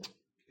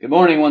Good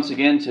morning once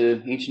again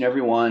to each and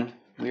every one.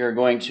 We are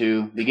going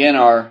to begin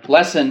our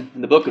lesson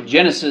in the book of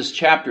Genesis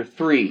chapter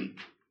 3.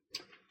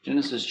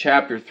 Genesis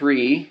chapter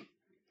 3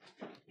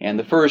 and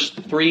the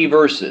first 3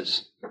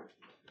 verses.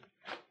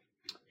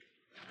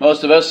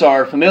 Most of us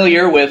are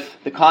familiar with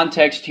the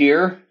context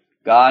here.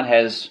 God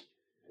has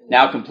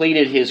now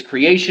completed His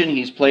creation.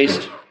 He's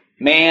placed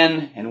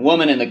man and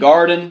woman in the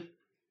garden.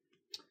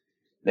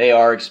 They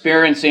are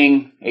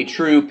experiencing a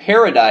true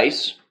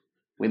paradise,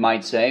 we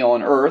might say,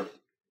 on earth.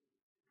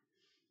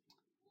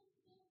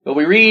 But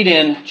we read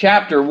in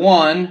chapter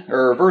 1,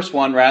 or verse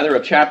 1 rather,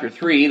 of chapter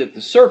 3, that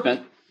the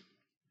serpent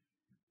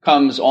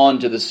comes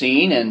onto the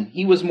scene, and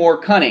he was more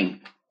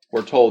cunning,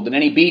 we're told, than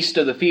any beast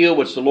of the field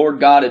which the Lord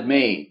God had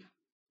made.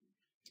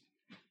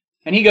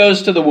 And he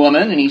goes to the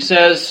woman, and he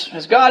says,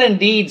 "Has God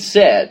indeed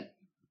said,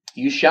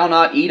 'You shall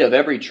not eat of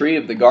every tree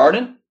of the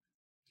garden'?"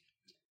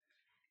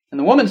 And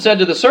the woman said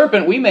to the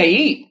serpent, "We may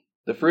eat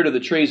the fruit of the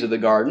trees of the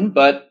garden,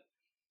 but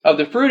of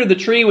the fruit of the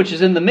tree which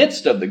is in the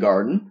midst of the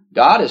garden,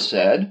 God has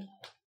said,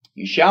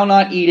 'You shall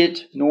not eat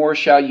it, nor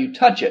shall you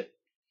touch it,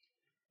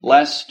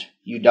 lest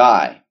you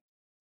die.'"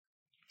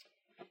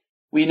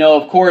 We know,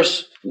 of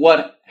course,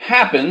 what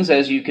happens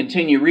as you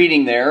continue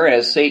reading there,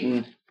 as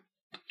Satan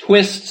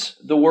twists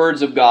the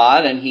words of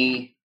God, and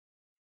he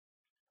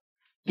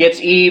gets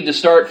Eve to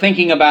start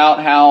thinking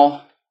about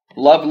how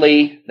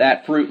lovely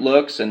that fruit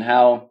looks, and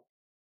how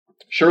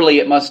surely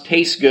it must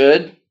taste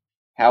good,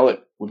 how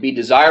it would be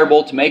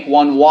desirable to make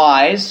one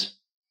wise.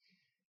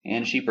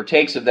 And she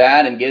partakes of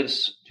that and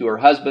gives to her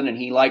husband, and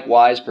he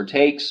likewise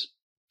partakes.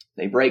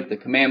 They break the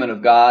commandment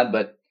of God.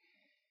 But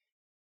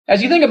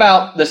as you think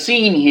about the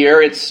scene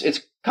here, it's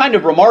kind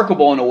of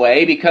remarkable in a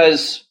way,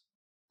 because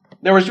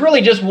there was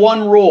really just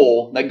one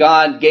rule that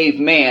God gave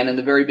man in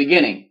the very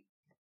beginning.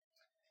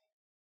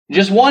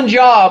 Just one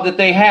job that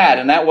they had,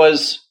 and that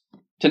was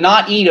to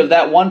not eat of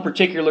that one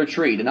particular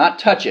tree, to not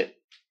touch it.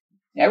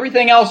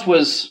 Everything else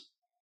was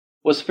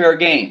fair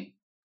game.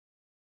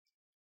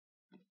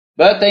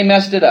 But they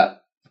messed it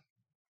up.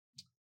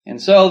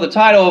 And so the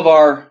title of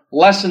our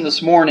lesson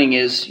this morning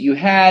is, "You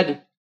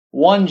Had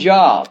One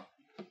Job."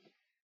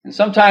 And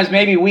sometimes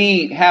maybe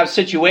we have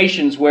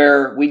situations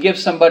where we give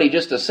somebody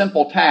just a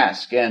simple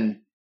task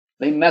and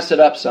they mess it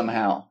up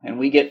somehow, and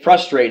we get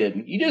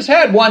frustrated. You just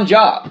had one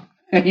job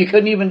and you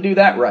couldn't even do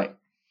that right.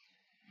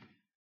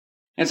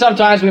 And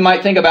sometimes we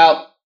might think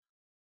about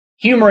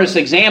humorous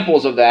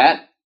examples of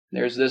that.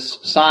 There's this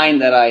sign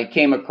that I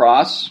came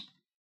across.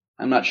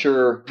 I'm not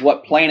sure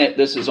what planet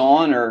this is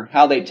on or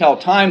how they tell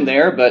time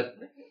there, but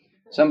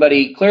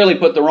somebody clearly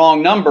put the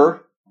wrong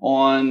number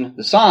on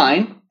the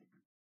sign.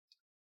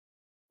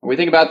 We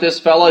think about this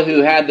fellow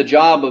who had the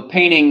job of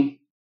painting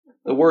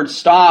the word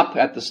stop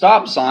at the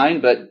stop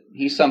sign, but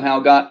he somehow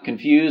got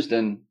confused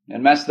and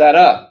messed that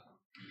up.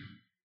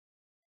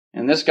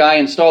 And this guy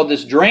installed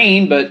this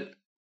drain, but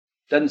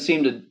doesn't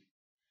seem to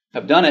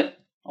have done it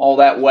all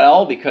that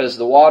well, because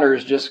the water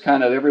is just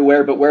kind of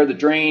everywhere but where the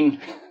drain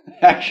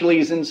actually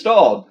is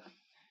installed.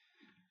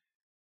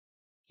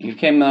 You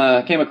came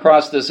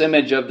across this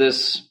image of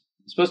this,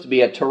 it's supposed to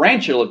be a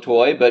tarantula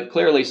toy, but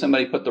clearly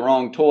somebody put the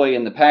wrong toy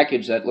in the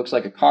package that looks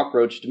like a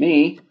cockroach to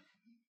me.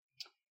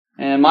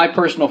 And my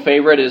personal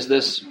favorite is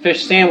this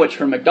fish sandwich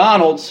from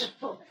McDonald's.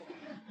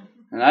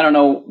 And I don't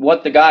know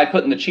what the guy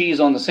putting the cheese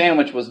on the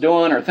sandwich was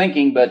doing or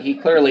thinking, but he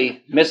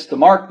clearly missed the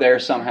mark there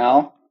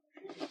somehow.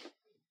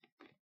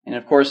 And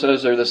of course,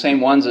 those are the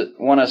same ones that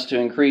want us to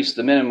increase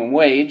the minimum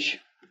wage.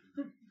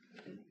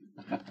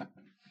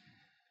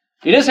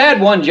 You just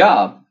had one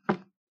job,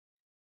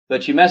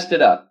 but you messed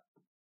it up.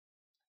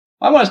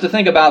 I want us to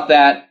think about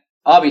that,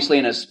 obviously,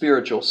 in a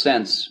spiritual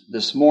sense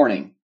this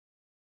morning.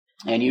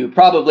 And you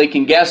probably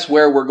can guess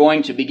where we're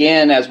going to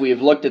begin as we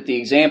have looked at the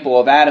example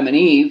of Adam and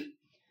Eve.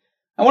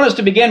 I want us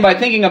to begin by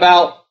thinking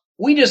about,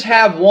 we just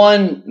have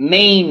one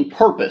main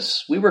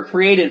purpose. We were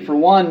created for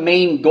one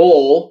main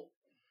goal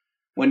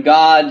when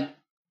God,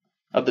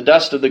 of the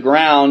dust of the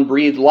ground,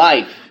 breathed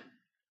life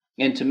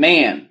into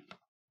man.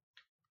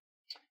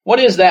 What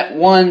is that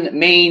one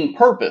main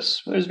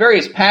purpose? There's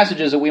various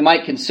passages that we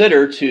might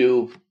consider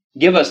to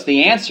give us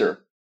the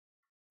answer.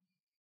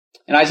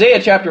 In Isaiah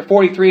chapter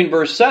 43 and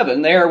verse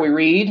 7, there we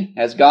read,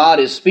 as God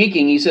is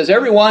speaking, He says,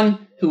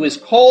 "Everyone who is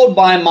called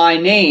by my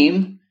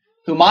name,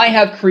 whom I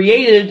have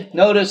created,"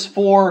 notice,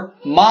 "for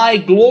my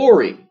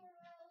glory,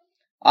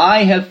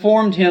 I have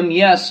formed him,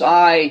 yes,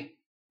 I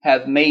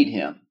have made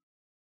him."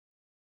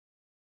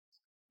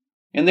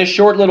 In this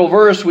short little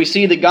verse, we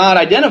see that God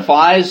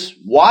identifies,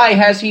 why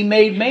has He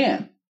made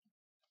man?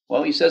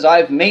 Well, He says,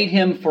 "I've made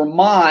him for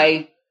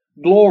my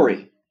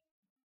glory."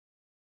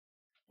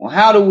 Well,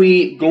 how do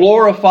we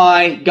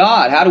glorify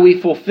God? How do we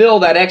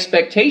fulfill that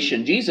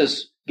expectation?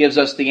 Jesus gives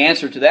us the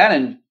answer to that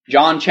in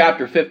John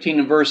chapter 15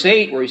 and verse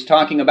 8, where He's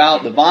talking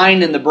about the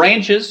vine and the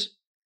branches.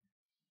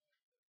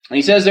 And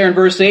He says there in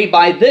verse 8,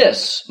 "By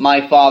this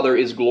my Father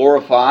is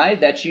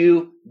glorified, that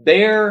you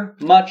bear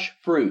much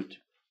fruit.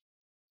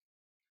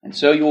 And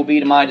so you will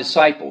be to my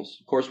disciples."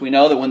 Of course, we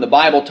know that when the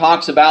Bible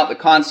talks about the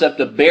concept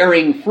of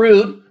bearing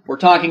fruit, we're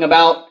talking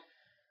about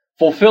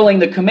fulfilling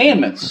the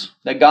commandments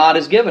that God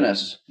has given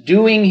us,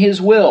 doing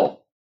His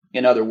will,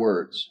 in other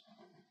words.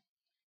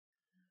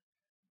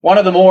 One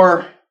of the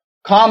more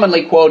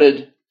commonly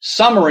quoted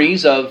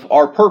summaries of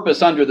our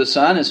purpose under the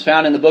sun is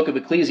found in the book of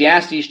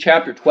Ecclesiastes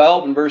chapter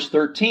 12 and verse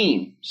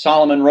 13.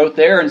 Solomon wrote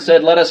there and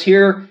said, "Let us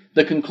hear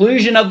the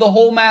conclusion of the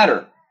whole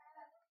matter.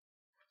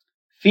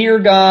 Fear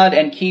God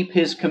and keep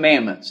His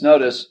commandments."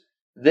 Notice,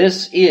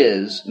 this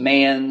is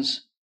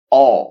man's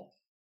all.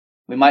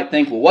 We might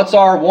think, well, what's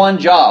our one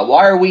job?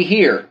 Why are we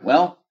here?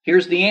 Well,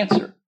 here's the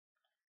answer.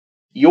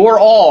 Your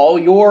all,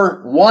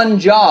 your one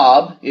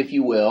job, if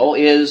you will,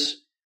 is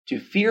to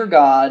fear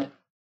God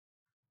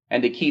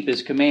and to keep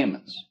His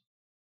commandments.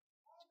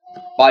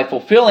 By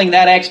fulfilling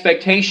that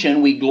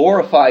expectation, we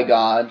glorify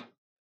God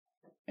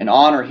and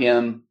honor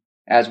Him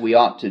as we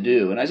ought to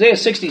do. In Isaiah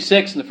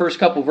 66, in the first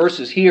couple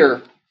verses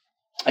here,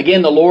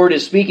 again, the Lord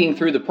is speaking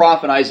through the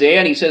prophet Isaiah,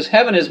 and He says,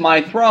 "Heaven is my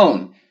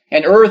throne,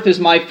 and earth is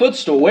my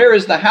footstool. Where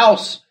is the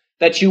house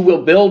that you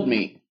will build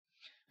me?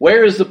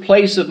 Where is the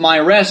place of my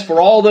rest? For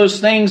all those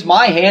things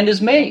my hand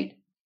has made."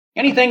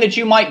 Anything that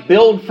you might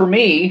build for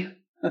me,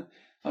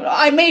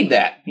 I made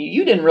that.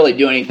 You didn't really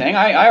do anything.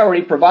 I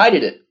already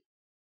provided it.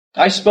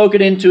 I spoke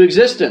it into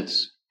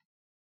existence.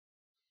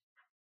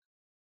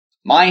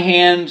 My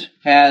hand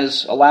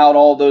has allowed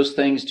all those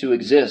things to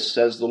exist,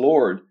 says the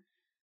Lord.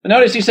 But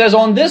notice He says,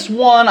 "On this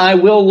one I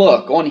will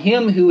look, on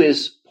him who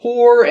is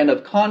poor and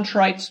of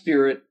contrite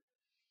spirit,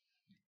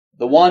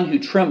 the one who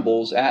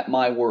trembles at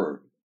my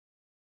word."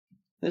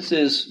 This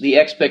is the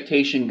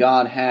expectation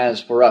God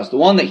has for us. The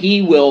one that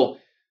He will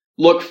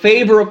look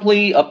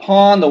favorably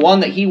upon, the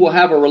one that He will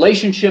have a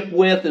relationship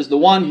with, is the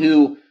one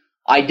who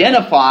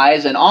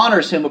identifies and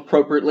honors Him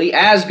appropriately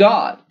as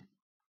God,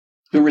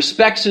 who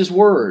respects His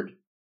word,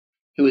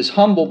 who is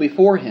humble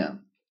before Him.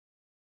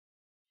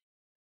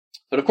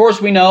 But of course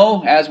we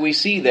know, as we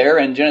see there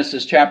in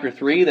Genesis chapter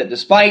 3, that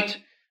despite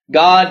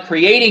God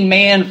creating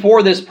man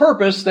for this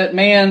purpose, that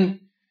man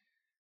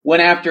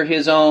went after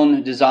his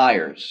own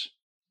desires.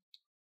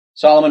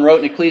 Solomon wrote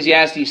in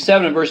Ecclesiastes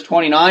 7 and verse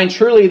 29,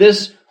 "Surely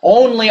this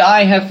only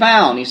I have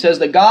found." He says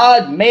that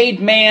God made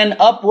man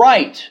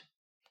upright.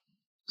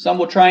 Some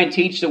will try and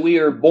teach that we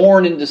are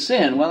born into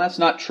sin. Well, that's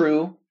not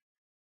true.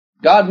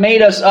 God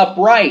made us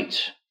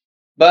upright.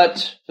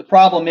 But the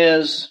problem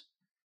is,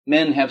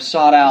 men have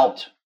sought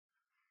out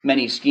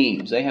many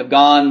schemes. They have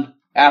gone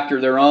after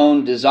their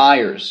own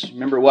desires.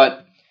 Remember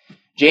what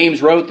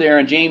James wrote there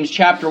in James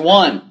chapter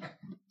 1,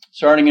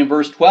 starting in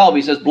verse 12.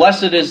 He says,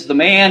 "Blessed is the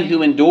man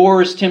who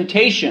endures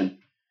temptation.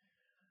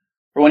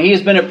 For when he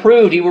has been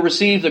approved, he will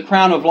receive the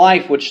crown of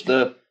life which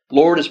the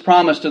Lord has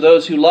promised to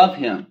those who love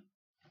Him."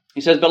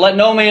 He says, "But let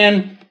no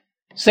man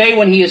say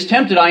when he is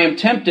tempted, I am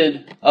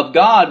tempted of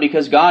God,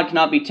 because God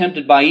cannot be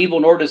tempted by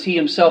evil, nor does He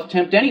Himself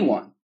tempt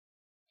anyone.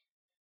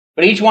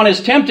 But each one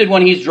is tempted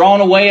when he is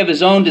drawn away of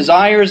his own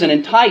desires and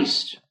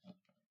enticed.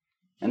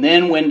 And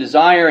then when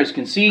desire is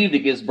conceived, it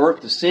gives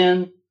birth to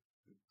sin.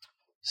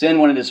 Sin,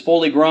 when it is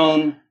fully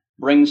grown,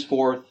 brings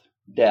forth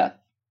death."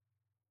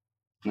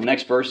 In the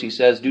next verse he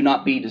says, "Do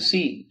not be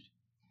deceived,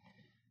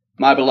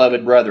 my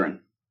beloved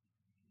brethren."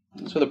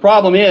 So the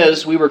problem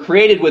is, we were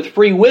created with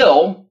free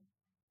will,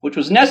 which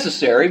was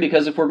necessary,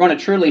 because if we're going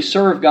to truly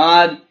serve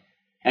God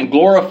and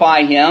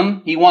glorify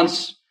Him, He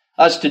wants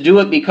us to do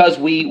it because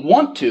we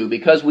want to,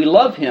 because we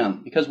love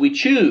Him, because we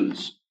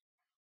choose.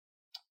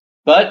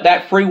 But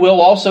that free will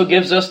also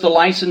gives us the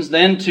license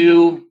then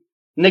to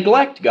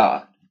neglect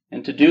God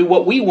and to do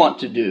what we want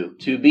to do,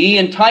 to be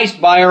enticed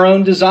by our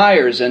own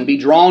desires and be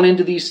drawn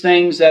into these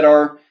things that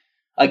are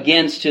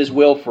against His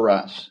will for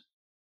us.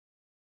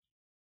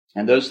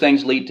 And those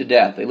things lead to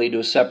death. They lead to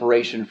a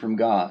separation from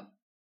God.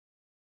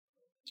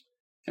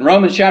 In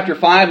Romans chapter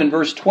 5 and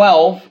verse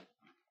 12,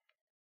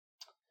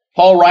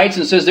 Paul writes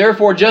and says,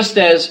 "Therefore, just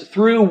as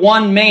through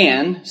one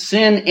man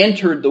sin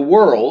entered the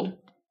world,"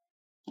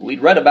 we'd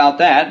read about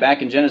that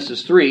back in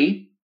Genesis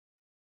 3,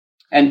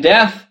 "and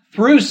death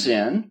through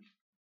sin,"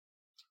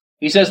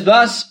 he says,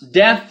 "thus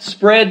death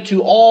spread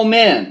to all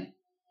men,"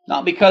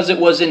 not because it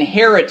was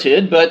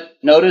inherited, but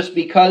notice,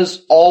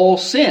 because all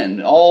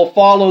sinned. All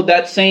followed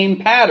that same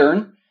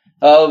pattern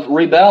of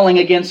rebelling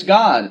against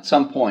God at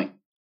some point.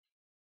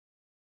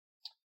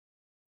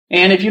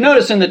 And if you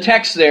notice in the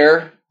text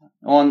there,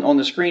 on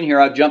the screen here,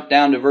 I've jumped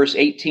down to verse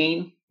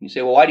 18. You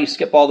say, well, why do you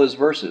skip all those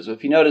verses? Well,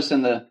 if you notice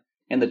in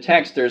the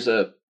text, there's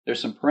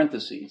some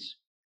parentheses.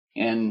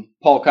 And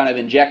Paul kind of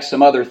injects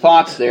some other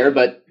thoughts there,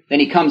 but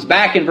then he comes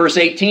back in verse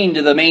 18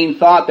 to the main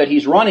thought that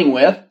he's running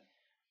with.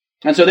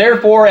 And so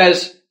therefore,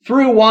 as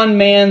through one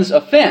man's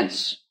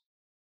offense,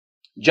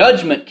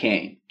 judgment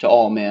came to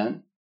all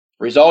men,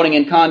 resulting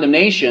in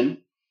condemnation,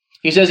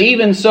 he says,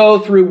 even so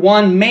through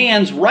one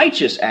man's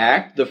righteous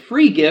act, the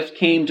free gift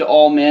came to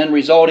all men,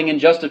 resulting in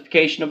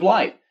justification of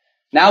life.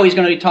 Now he's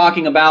going to be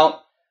talking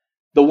about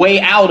the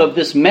way out of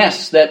this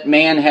mess that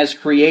man has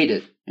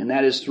created, and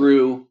that is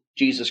through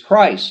Jesus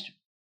Christ.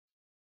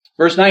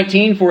 Verse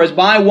 19, "For as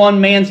by one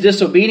man's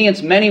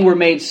disobedience many were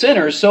made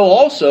sinners, so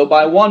also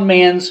by one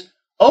man's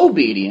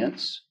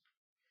obedience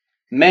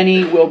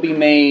many will be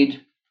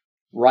made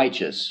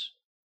righteous.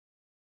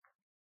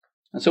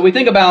 And so we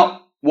think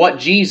about what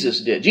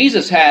Jesus did.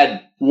 Jesus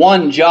had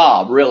one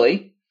job,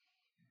 really.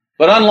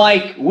 But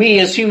unlike we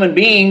as human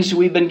beings,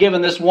 we've been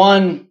given this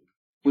one,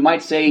 we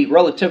might say,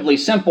 relatively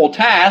simple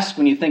task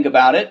when you think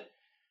about it.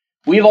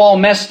 We've all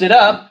messed it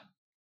up.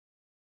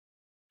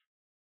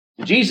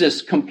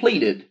 Jesus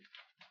completed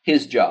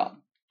his job.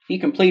 He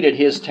completed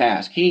his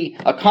task. He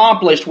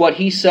accomplished what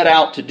he set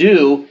out to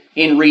do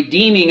in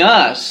redeeming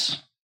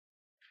us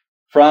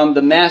from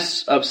the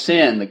mess of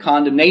sin, the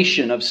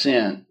condemnation of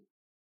sin.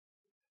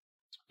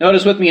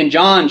 Notice with me in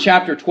John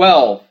chapter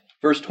 12,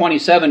 verse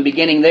 27,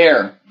 beginning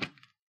there.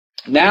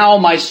 Now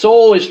my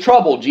soul is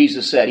troubled,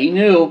 Jesus said. He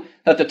knew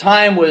that the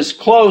time was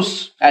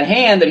close at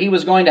hand that he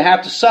was going to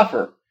have to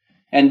suffer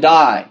and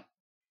die.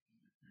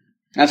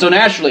 And so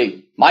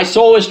naturally, my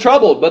soul is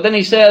troubled. But then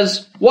he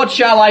says, what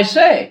shall I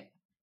say?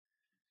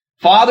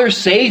 Father,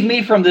 save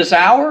me from this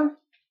hour?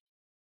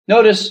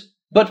 Notice,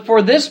 but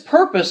for this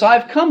purpose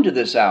I've come to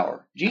this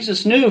hour.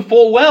 Jesus knew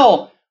full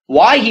well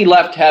why he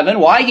left heaven,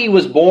 why he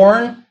was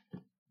born,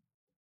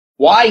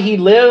 why he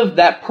lived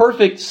that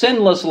perfect,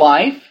 sinless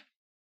life.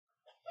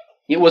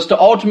 It was to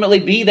ultimately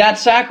be that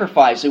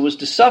sacrifice. It was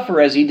to suffer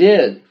as he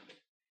did,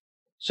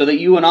 so that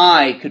you and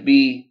I could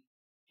be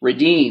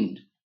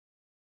redeemed.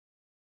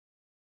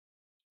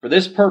 For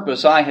this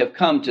purpose I have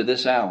come to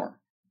this hour.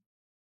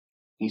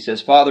 He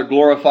says, Father,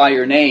 glorify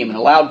your name. And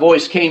a loud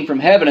voice came from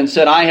heaven and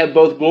said, I have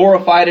both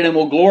glorified it and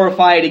will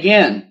glorify it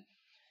again.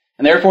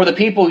 And therefore the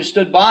people who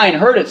stood by and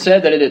heard it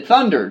said that it had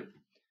thundered.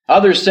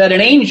 Others said,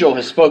 an angel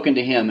has spoken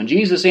to him. And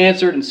Jesus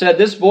answered and said,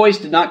 this voice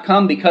did not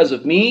come because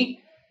of me,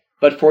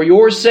 but for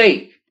your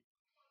sake.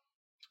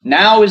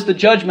 Now is the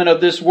judgment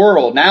of this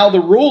world. Now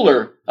the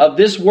ruler of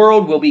this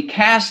world will be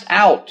cast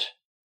out.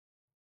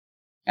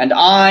 And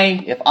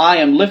I, if I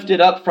am lifted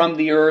up from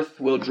the earth,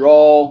 will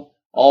draw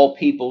all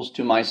peoples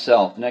to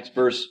myself. The next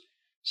verse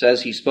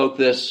says he spoke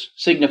this,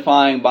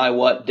 signifying by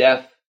what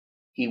death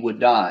he would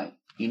die.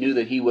 He knew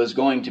that he was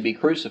going to be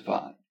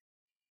crucified.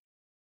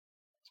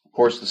 Of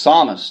course, the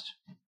psalmist,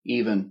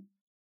 even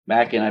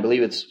back in, I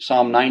believe it's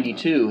Psalm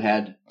 92,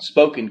 had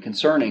spoken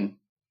concerning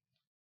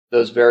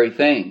those very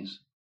things.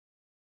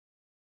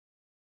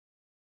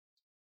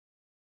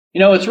 You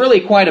know, it's really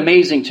quite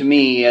amazing to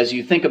me as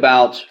you think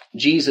about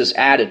Jesus'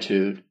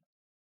 attitude,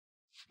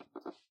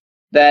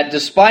 that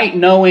despite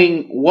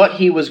knowing what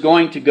he was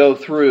going to go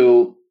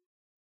through,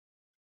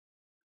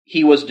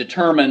 he was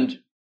determined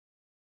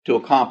to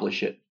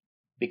accomplish it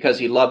because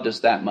he loved us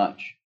that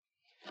much.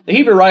 The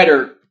Hebrew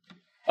writer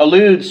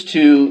alludes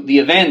to the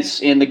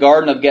events in the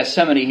Garden of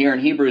Gethsemane here in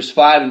Hebrews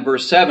 5 and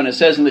verse 7. It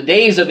says, in the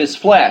days of his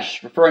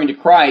flesh, referring to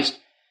Christ,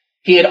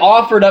 he had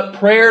offered up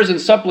prayers and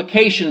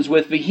supplications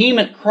with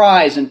vehement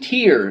cries and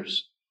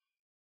tears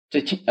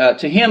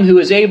to him who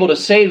is able to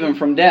save him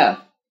from death.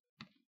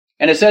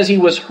 And it says he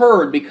was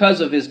heard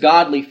because of his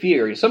godly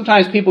fear.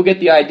 Sometimes people get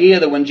the idea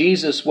that when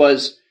Jesus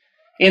was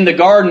in the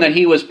garden that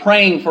he was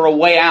praying for a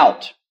way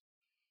out.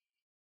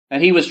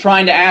 And he was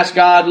trying to ask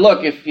God,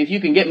 look, if you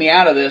can get me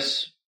out of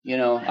this,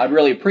 I'd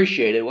really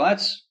appreciate it. Well,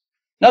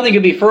 nothing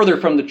could be further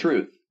from the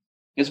truth.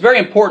 It's very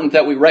important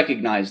that we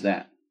recognize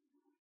that.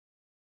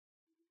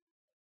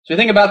 So you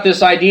think about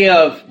this idea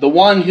of the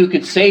one who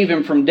could save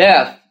him from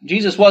death.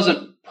 Jesus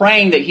wasn't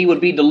praying that he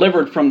would be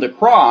delivered from the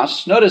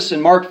cross. Notice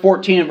in Mark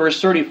 14 and verse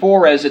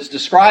 34, as it's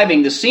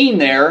describing the scene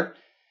there,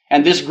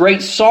 and this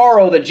great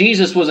sorrow that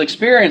Jesus was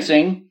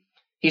experiencing,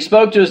 he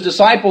spoke to his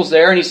disciples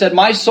there, and he said,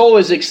 my soul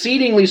is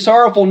exceedingly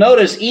sorrowful,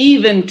 notice,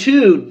 even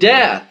to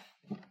death.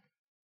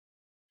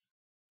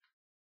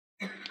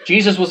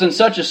 Jesus was in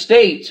such a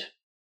state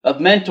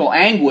of mental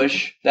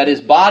anguish that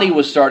his body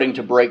was starting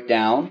to break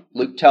down.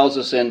 Luke tells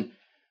us in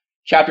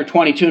chapter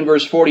 22 and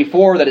verse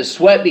 44 that his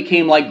sweat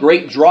became like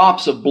great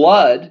drops of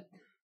blood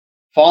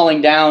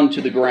falling down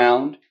to the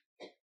ground.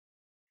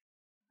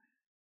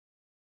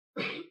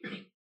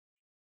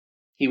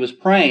 He was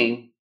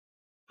praying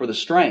for the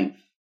strength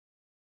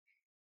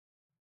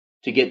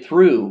to get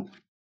through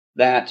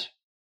that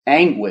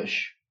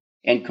anguish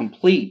and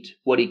complete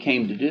what he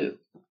came to do.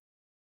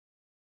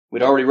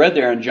 We'd already read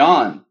there in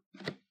John.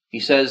 He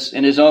says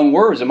in his own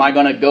words, am I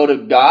going to go to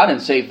God and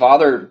say,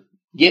 Father,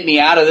 get me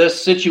out of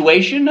this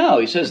situation? No,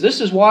 he says, this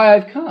is why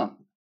I've come.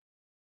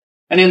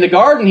 And in the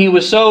garden, he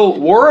was so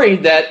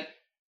worried that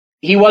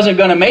he wasn't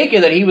going to make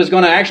it, that he was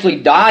going to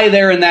actually die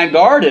there in that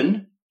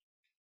garden,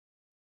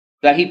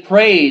 that he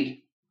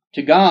prayed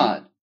to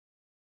God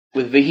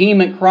with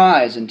vehement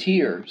cries and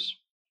tears.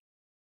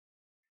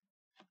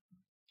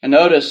 And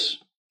notice,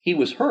 he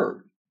was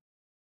heard.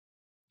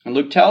 And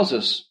Luke tells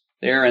us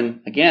there in,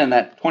 again,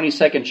 that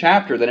 22nd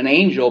chapter, that an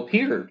angel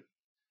appeared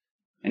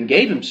and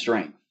gave him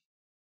strength.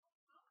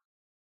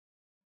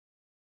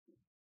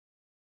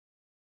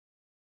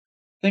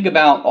 Think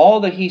about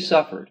all that he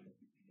suffered.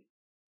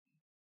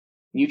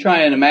 You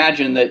try and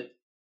imagine that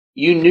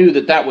you knew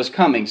that was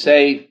coming.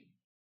 Say,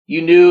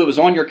 you knew it was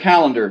on your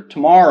calendar.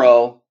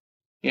 Tomorrow,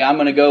 I'm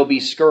going to go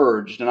be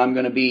scourged and I'm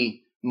going to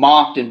be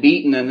mocked and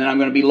beaten, and then I'm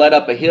going to be led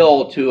up a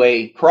hill to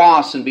a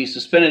cross and be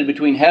suspended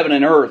between heaven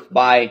and earth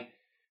by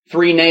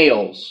 3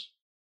 nails.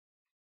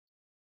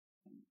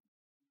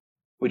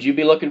 Would you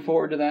be looking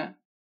forward to that?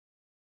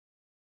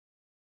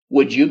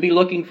 Would you be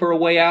looking for a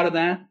way out of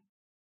that?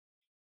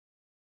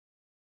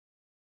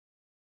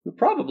 We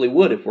probably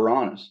would if we're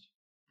honest.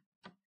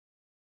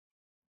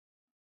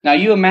 Now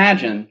you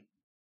imagine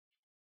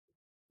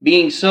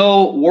being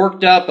so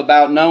worked up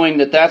about knowing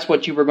that that's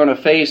what you were going to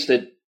face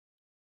that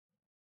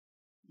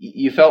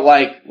you felt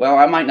like, well,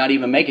 I might not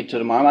even make it to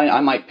tomorrow.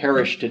 I might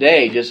perish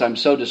today. I'm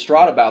so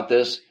distraught about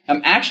this.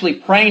 I'm actually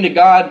praying to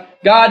God,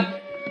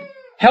 God,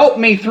 help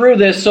me through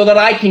this so that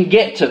I can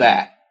get to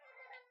that.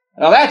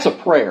 Now that's a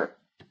prayer.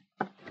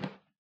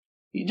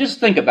 You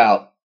just think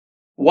about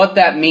what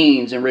that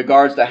means in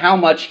regards to how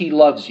much He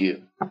loves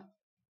you.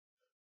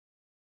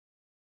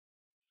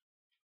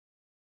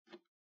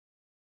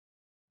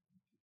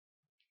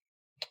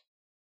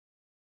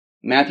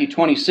 Matthew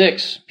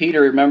 26,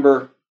 Peter,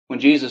 remember when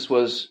Jesus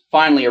was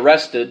finally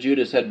arrested,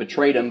 Judas had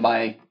betrayed him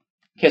by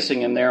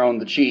kissing him there on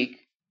the cheek.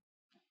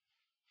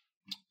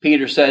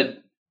 Peter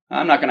said,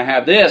 I'm not going to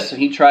have this.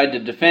 And he tried to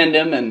defend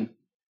him and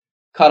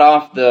cut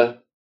off the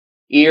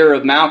ear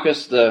of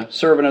Malchus, the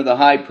servant of the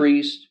high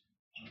priest.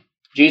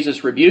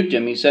 Jesus rebuked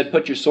him. He said,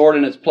 put your sword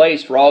in its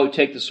place, for all who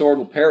take the sword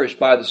will perish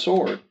by the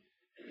sword.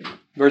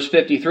 Verse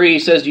 53, he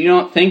says, do you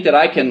not think that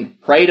I can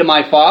pray to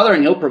my Father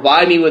and He'll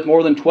provide me with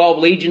more than 12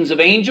 legions of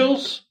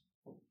angels?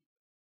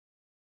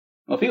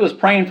 Well, if he was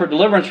praying for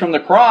deliverance from the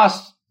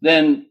cross,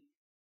 then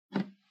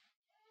it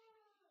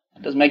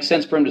doesn't make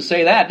sense for him to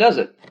say that, does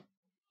it?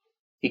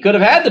 He could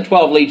have had the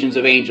 12 legions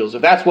of angels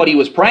if that's what he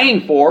was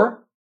praying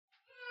for.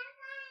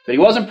 But he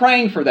wasn't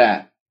praying for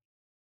that.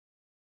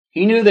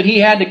 He knew that he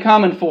had to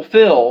come and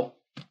fulfill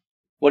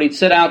what he'd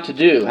set out to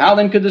do. How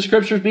then could the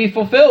Scriptures be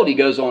fulfilled, he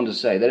goes on to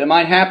say, that it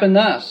might happen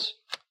thus.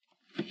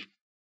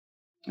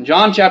 In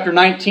John chapter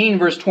 19,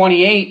 verse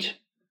 28,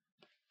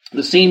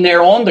 the scene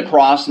there on the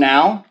cross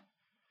now.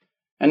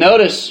 And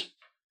notice,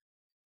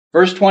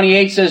 verse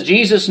 28 says,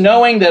 Jesus,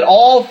 knowing that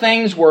all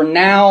things were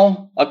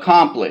now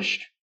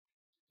accomplished.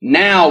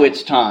 Now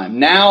it's time.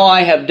 Now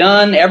I have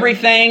done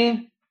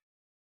everything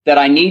that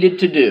I needed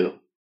to do.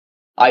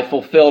 I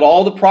fulfilled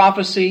all the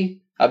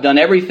prophecy. I've done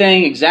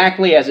everything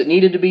exactly as it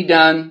needed to be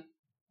done.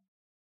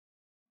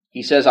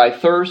 He says, I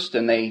thirst,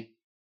 and they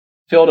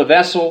filled a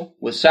vessel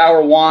with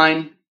sour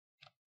wine.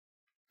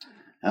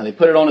 Now they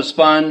put it on a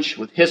sponge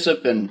with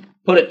hyssop and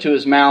put it to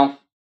his mouth.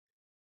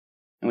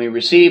 And when he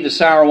received the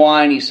sour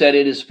wine, he said,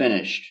 it is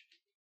finished.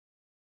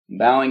 And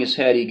bowing his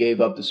head, he gave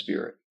up the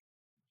spirit.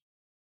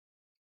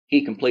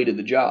 He completed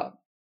the job.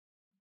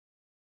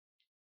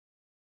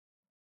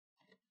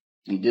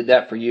 He did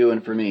that for you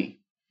and for me.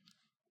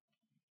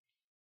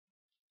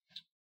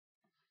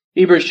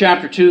 Hebrews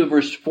chapter 2,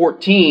 verse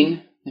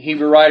 14, the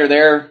Hebrew writer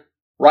there,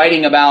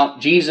 writing about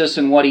Jesus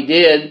and what He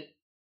did,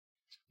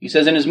 he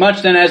says,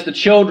 inasmuch then as the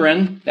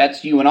children,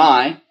 that's you and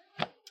I,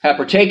 have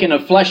partaken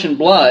of flesh and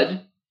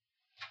blood,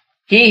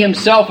 He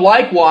Himself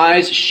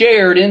likewise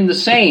shared in the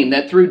same,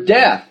 that through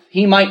death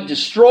He might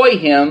destroy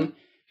him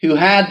who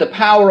had the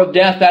power of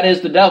death, that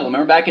is the devil.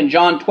 Remember back in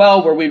John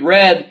 12 where we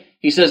read,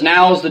 he says,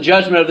 now is the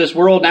judgment of this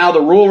world, now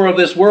the ruler of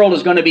this world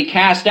is going to be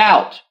cast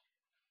out.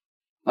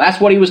 Well,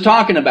 that's what he was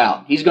talking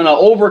about. He's going to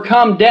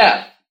overcome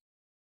death.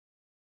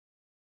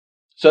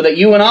 So that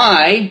you and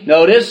I,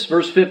 notice,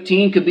 verse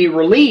 15, could be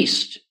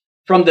released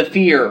from the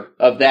fear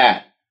of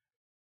that.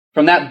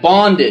 From that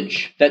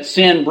bondage that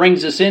sin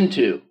brings us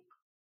into.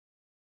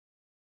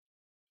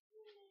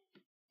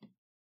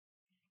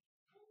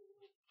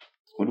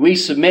 When we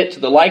submit to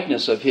the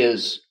likeness of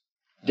His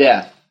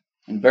death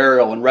and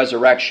burial and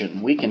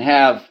resurrection, we can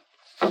have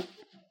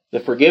the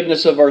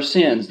forgiveness of our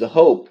sins, the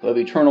hope of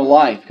eternal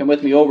life. Come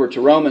with me over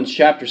to Romans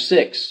chapter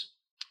 6.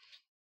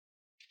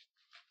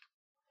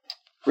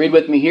 Read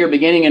with me here,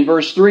 beginning in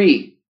verse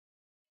 3.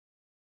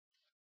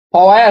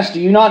 Paul asked,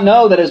 do you not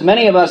know that as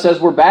many of us as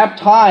were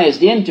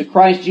baptized into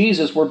Christ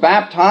Jesus were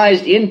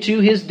baptized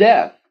into His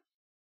death?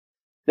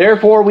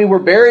 Therefore we were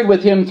buried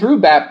with Him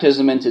through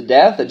baptism into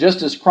death, that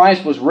just as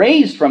Christ was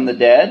raised from the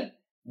dead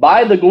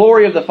by the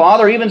glory of the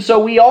Father, even so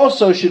we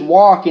also should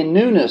walk in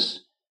newness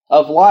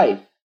of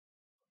life.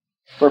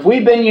 For if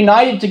we've been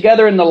united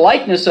together in the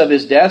likeness of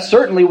His death,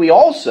 certainly we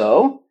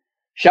also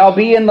shall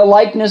be in the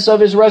likeness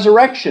of His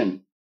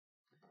resurrection.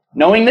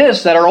 Knowing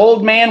this, that our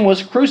old man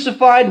was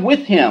crucified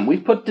with Him. We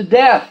put to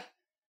death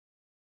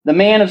the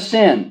man of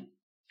sin.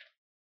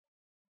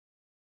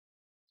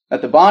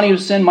 That the body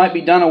of sin might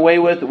be done away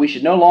with, that we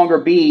should no longer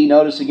be,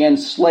 notice again,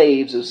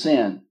 slaves of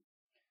sin.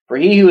 For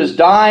he who has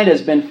died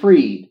has been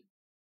freed.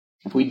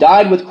 If we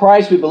died with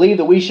Christ, we believe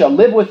that we shall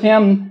live with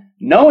Him,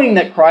 knowing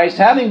that Christ,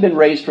 having been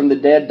raised from the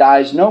dead,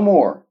 dies no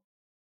more.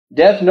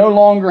 Death no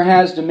longer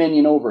has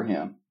dominion over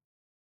Him.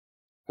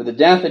 For the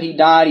death that He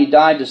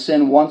died to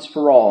sin once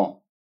for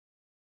all.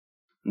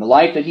 And the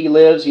life that He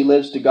lives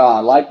to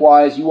God.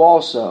 Likewise, you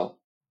also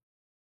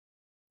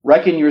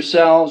reckon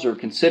yourselves or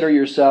consider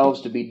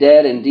yourselves to be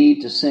dead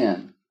indeed to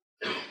sin,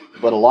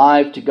 but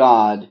alive to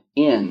God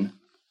in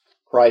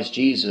Christ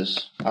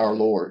Jesus our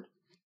Lord.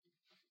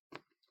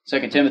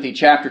 2 Timothy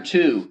chapter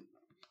 2.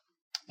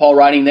 Paul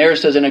writing there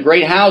says, "In a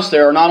great house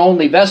there are not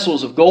only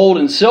vessels of gold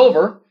and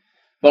silver,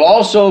 but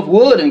also of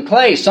wood and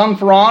clay, some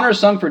for honor,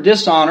 some for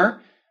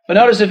dishonor. But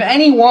notice, if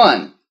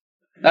anyone,"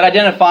 that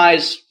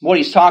identifies what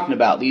he's talking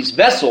about. These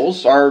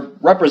vessels are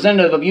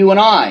representative of you and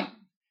I.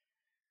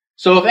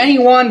 "So if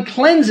anyone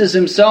cleanses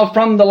himself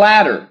from the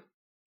latter,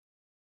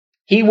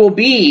 he will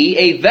be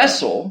a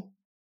vessel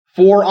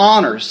for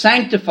honor,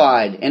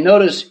 sanctified," and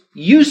notice,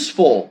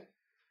 "useful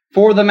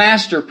for the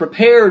master,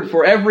 prepared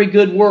for every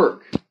good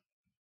work."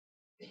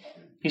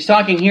 He's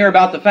talking here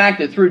about the fact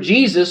that through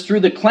Jesus,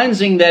 through the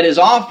cleansing that is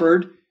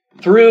offered,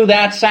 through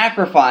that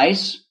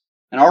sacrifice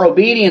and our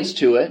obedience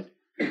to it,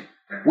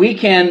 we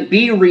can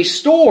be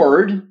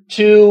restored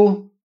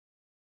to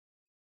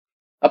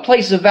a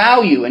place of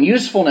value and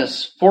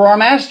usefulness for our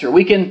master.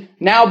 We can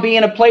now be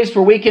in a place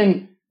where we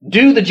can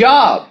do the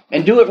job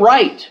and do it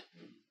right.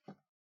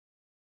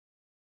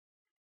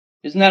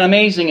 Isn't that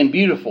amazing and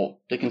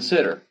beautiful to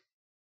consider?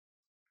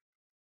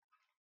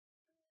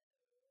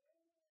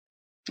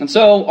 And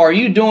so, are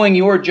you doing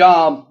your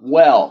job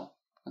well?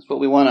 That's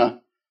what we want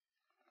to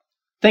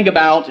think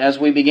about as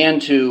we begin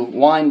to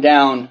wind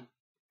down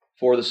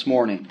for this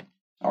morning.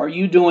 Are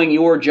you doing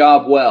your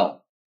job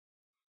well?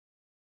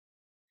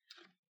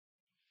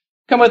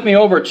 Come with me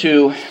over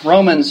to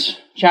Romans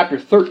chapter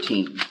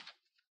 13. A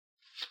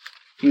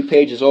few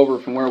pages over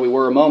from where we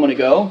were a moment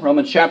ago.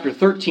 Romans chapter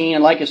 13,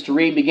 I'd like us to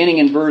read beginning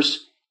in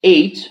verse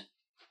 8.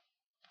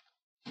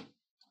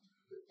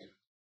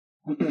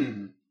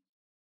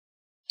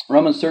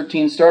 Romans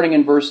 13, starting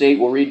in verse 8,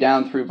 we'll read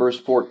down through verse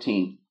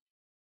 14.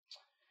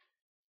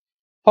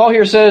 Paul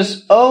here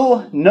says,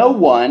 "Owe no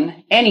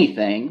one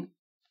anything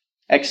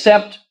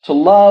except to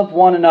love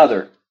one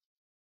another.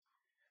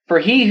 For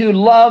he who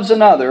loves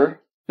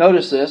another,"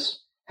 notice this,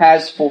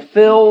 "has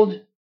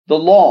fulfilled the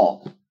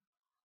law."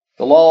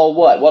 The law of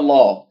what? What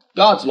law?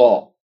 God's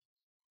law.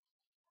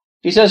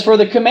 He says, "For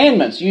the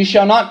commandments, you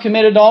shall not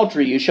commit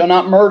adultery, you shall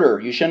not murder,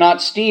 you shall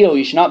not steal,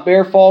 you shall not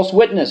bear false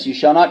witness, you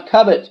shall not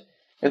covet.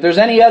 If there's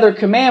any other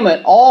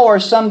commandment, all are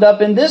summed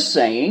up in this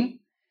saying,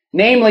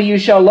 namely, you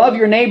shall love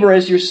your neighbor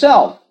as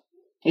yourself."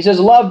 He says,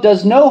 "Love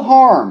does no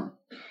harm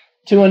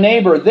to a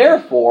neighbor.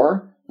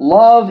 Therefore,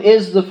 love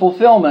is the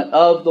fulfillment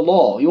of the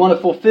law." You want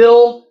to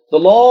fulfill the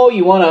law?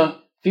 You want to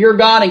fear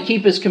God and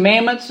keep His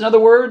commandments? In other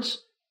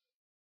words,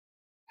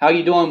 how are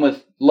you doing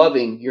with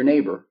loving your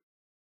neighbor?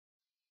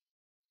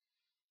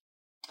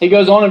 He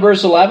goes on in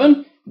verse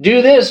 11,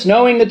 "Do this,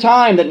 knowing the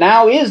time, that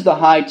now is the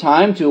high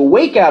time to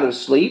awake out of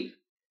sleep.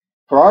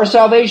 For our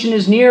salvation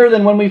is nearer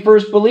than when we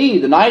first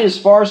believed. The night is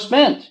far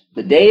spent.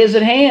 The day is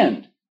at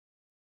hand.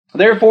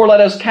 Therefore,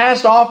 let us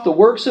cast off the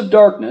works of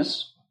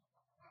darkness,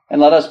 and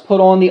let us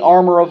put on the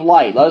armor of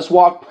light. Let us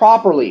walk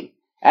properly,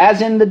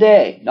 as in the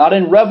day, not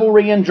in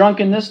revelry and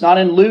drunkenness, not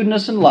in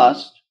lewdness and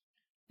lust,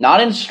 not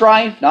in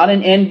strife, not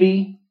in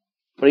envy."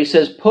 But he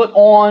says, "Put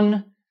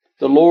on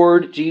the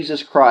Lord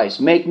Jesus Christ.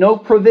 Make no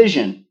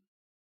provision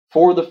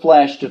for the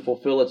flesh to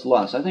fulfill its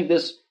lust." I think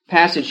this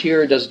passage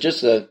here does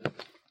just an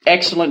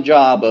excellent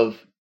job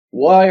of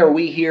why are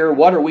we here?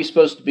 What are we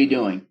supposed to be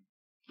doing?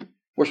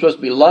 We're supposed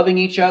to be loving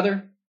each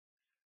other.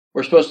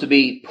 We're supposed to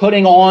be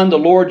putting on the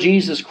Lord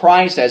Jesus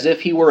Christ as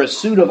if He were a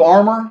suit of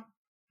armor,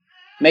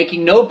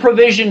 making no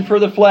provision for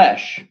the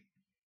flesh.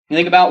 You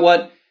think about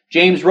what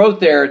James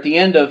wrote there at the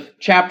end of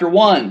chapter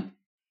 1,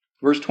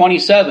 verse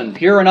 27.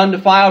 "Pure and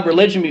undefiled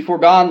religion before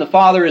God and the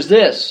Father is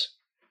this,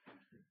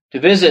 to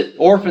visit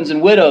orphans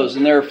and widows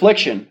in their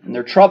affliction and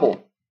their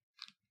trouble,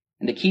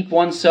 and to keep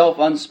oneself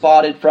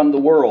unspotted from the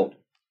world."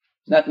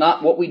 Isn't that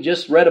not what we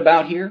just read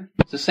about here?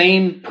 It's the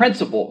same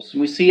principles.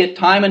 We see it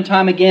time and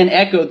time again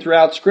echoed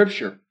throughout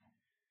Scripture.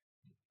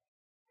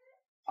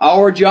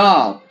 Our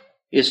job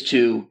is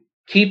to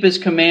keep His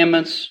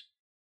commandments,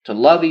 to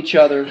love each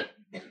other.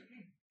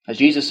 As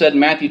Jesus said in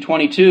Matthew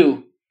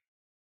 22,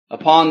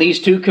 "Upon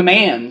these two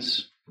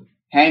commands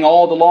hang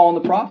all the law and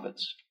the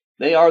prophets."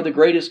 They are the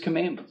greatest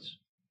commandments.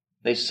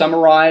 They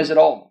summarize it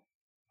all.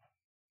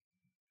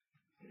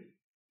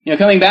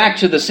 Coming back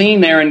to the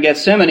scene there in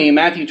Gethsemane, in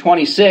Matthew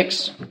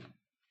 26,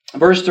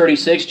 verse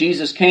 36,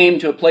 Jesus came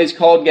to a place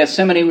called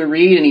Gethsemane, we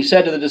read, and He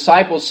said to the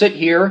disciples, "Sit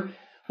here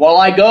while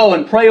I go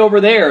and pray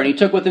over there." And He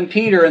took with Him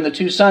Peter and the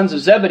two sons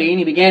of Zebedee, and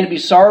He began to be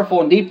sorrowful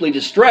and deeply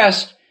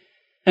distressed.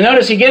 And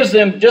notice He gives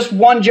them just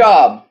one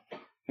job.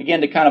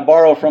 Again, to kind of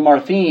borrow from our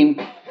theme,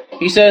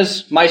 He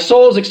says, "My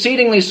soul is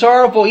exceedingly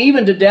sorrowful,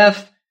 even to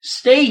death.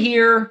 Stay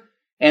here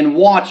and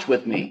watch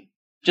with me."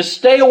 Just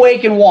stay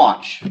awake and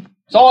watch.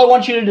 That's all I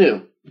want you to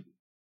do.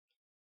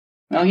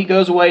 Well, He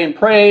goes away and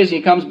prays, and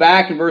He comes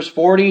back in verse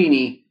 40, and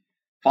He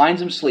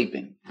finds him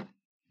sleeping.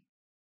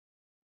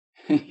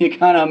 He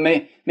kind of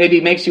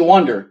maybe makes you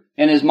wonder.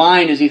 In his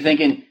mind, is he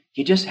thinking,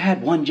 you just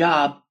had one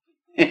job,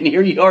 and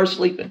here you are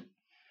sleeping.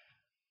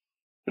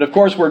 But of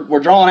course, we're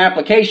drawing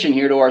application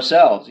here to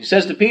ourselves. He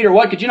says to Peter,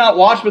 "What, could you not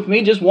watch with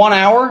me just 1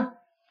 hour?"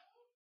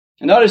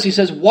 And notice He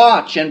says,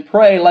 "Watch and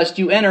pray, lest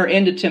you enter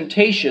into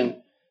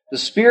temptation. The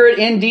spirit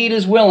indeed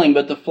is willing,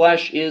 but the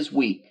flesh is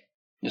weak.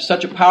 It's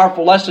such a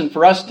powerful lesson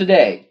for us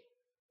today.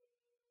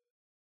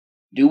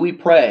 Do we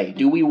pray?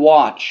 Do we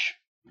watch?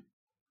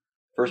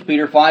 1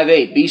 Peter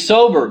 5:8, be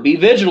sober, be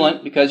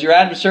vigilant, because your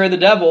adversary the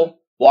devil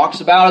walks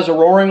about as a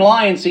roaring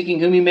lion, seeking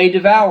whom he may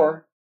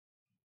devour.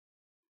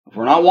 If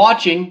we're not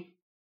watching,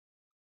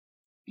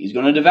 he's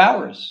going to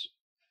devour us.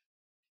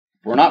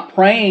 If we're not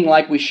praying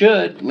like we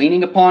should,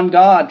 leaning upon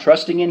God,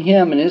 trusting in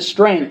Him and His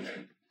strength,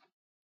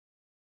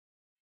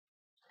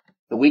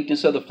 the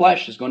weakness of the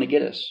flesh is going to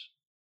get us.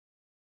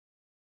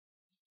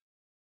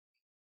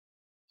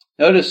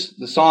 Notice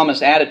the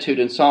psalmist's attitude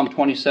in Psalm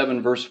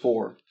 27, verse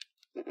 4.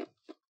 He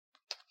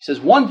says,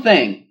 one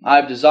thing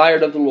I've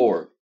desired of the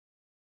Lord.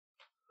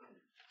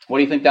 What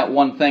do you think that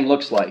one thing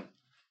looks like?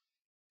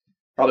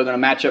 Probably going to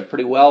match up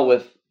pretty well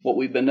with what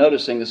we've been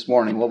noticing this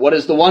morning. Well, what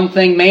is the one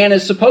thing man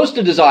is supposed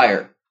to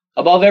desire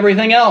above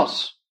everything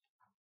else?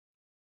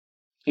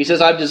 He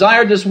says, I've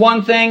desired this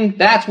one thing,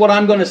 that's what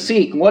I'm going to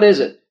seek. And what is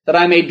it? That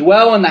I may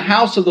dwell in the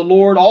house of the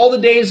Lord all the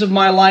days of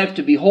my life,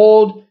 to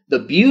behold the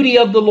beauty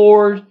of the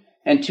Lord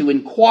and to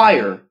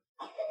inquire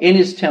in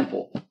His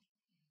temple.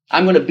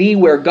 I'm going to be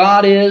where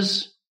God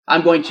is.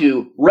 I'm going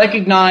to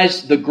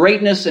recognize the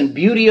greatness and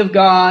beauty of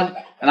God,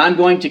 and I'm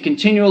going to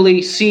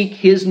continually seek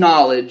His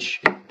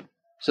knowledge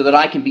so that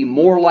I can be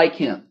more like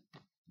Him.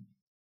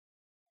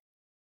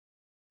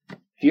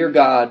 Fear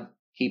God,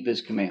 keep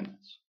His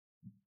commandments.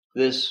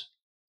 This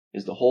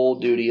is the whole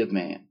duty of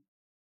man.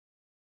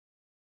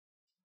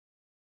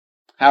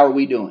 How are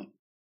we doing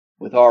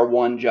with our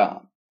one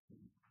job?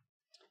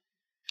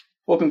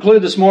 We'll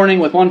conclude this morning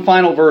with one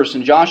final verse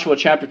in Joshua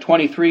chapter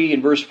 23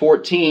 and verse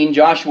 14.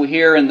 Joshua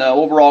here, in the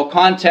overall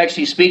context,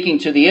 he's speaking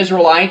to the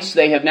Israelites.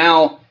 They have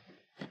now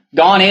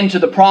gone into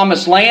the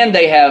promised land.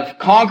 They have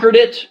conquered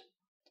it.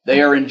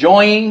 They are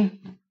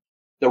enjoying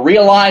the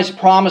realized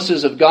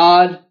promises of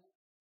God.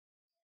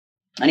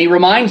 And he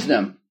reminds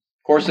them,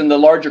 of course, in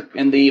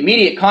the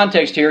immediate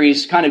context here,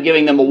 he's kind of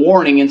giving them a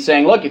warning and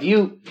saying, look, if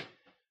you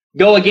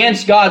go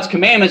against God's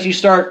commandments, you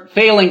start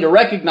failing to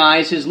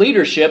recognize His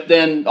leadership,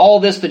 then all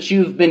this that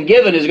you've been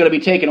given is going to be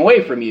taken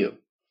away from you.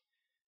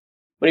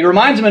 But he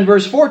reminds them in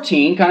verse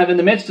 14, kind of in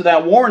the midst of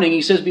that warning,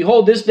 he says,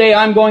 behold, this day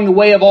I'm going the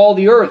way of all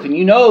the earth, and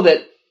you know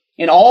that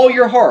in all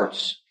your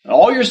hearts and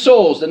all your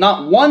souls, that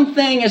not one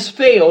thing has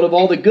failed of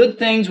all the good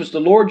things which the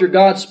Lord your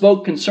God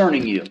spoke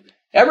concerning you.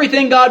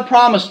 Everything God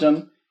promised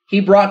them,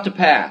 He brought to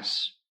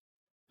pass.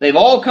 They've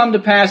all come to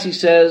pass, he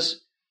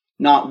says,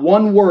 not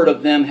one word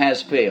of them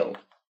has failed.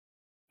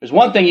 There's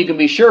one thing you can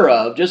be sure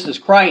of, just as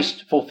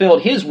Christ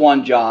fulfilled His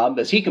one job,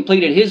 as He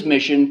completed His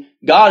mission,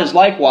 God is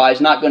likewise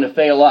not going to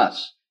fail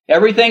us.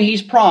 Everything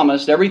He's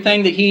promised,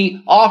 everything that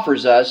He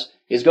offers us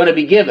is going to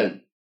be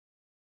given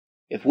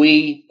if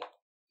we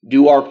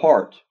do our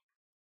part.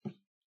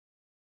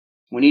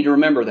 We need to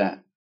remember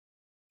that.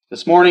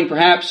 This morning,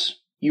 perhaps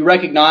you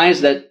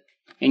recognize that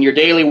in your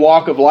daily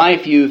walk of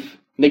life, you've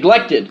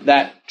neglected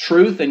that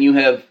truth and you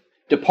have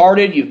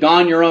departed, you've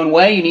gone your own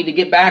way. You need to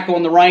get back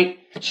on the right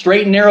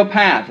straight and narrow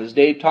path, as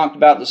Dave talked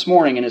about this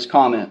morning in his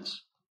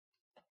comments.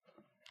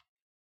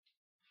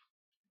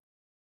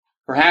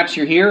 Perhaps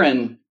you're here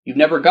and you've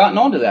never gotten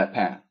onto that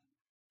path.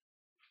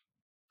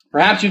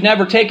 Perhaps you've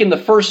never taken the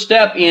first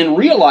step in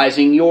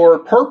realizing your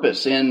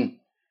purpose, in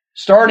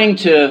starting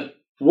to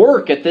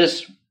work at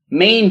this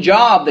main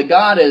job that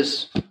God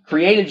has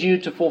created you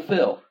to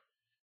fulfill.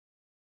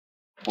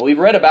 Well, we've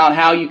read about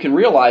how you can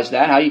realize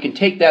that, how you can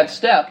take that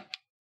step.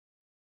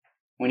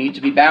 We need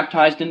to be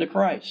baptized into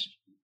Christ.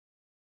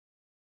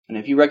 And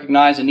if you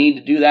recognize a need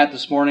to do that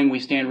this morning, we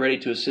stand ready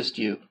to assist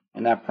you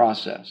in that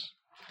process.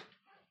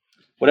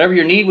 Whatever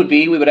your need would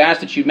be, we would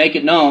ask that you make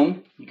it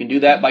known. You can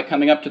do that by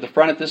coming up to the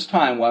front at this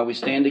time while we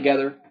stand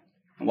together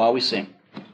and while we sing.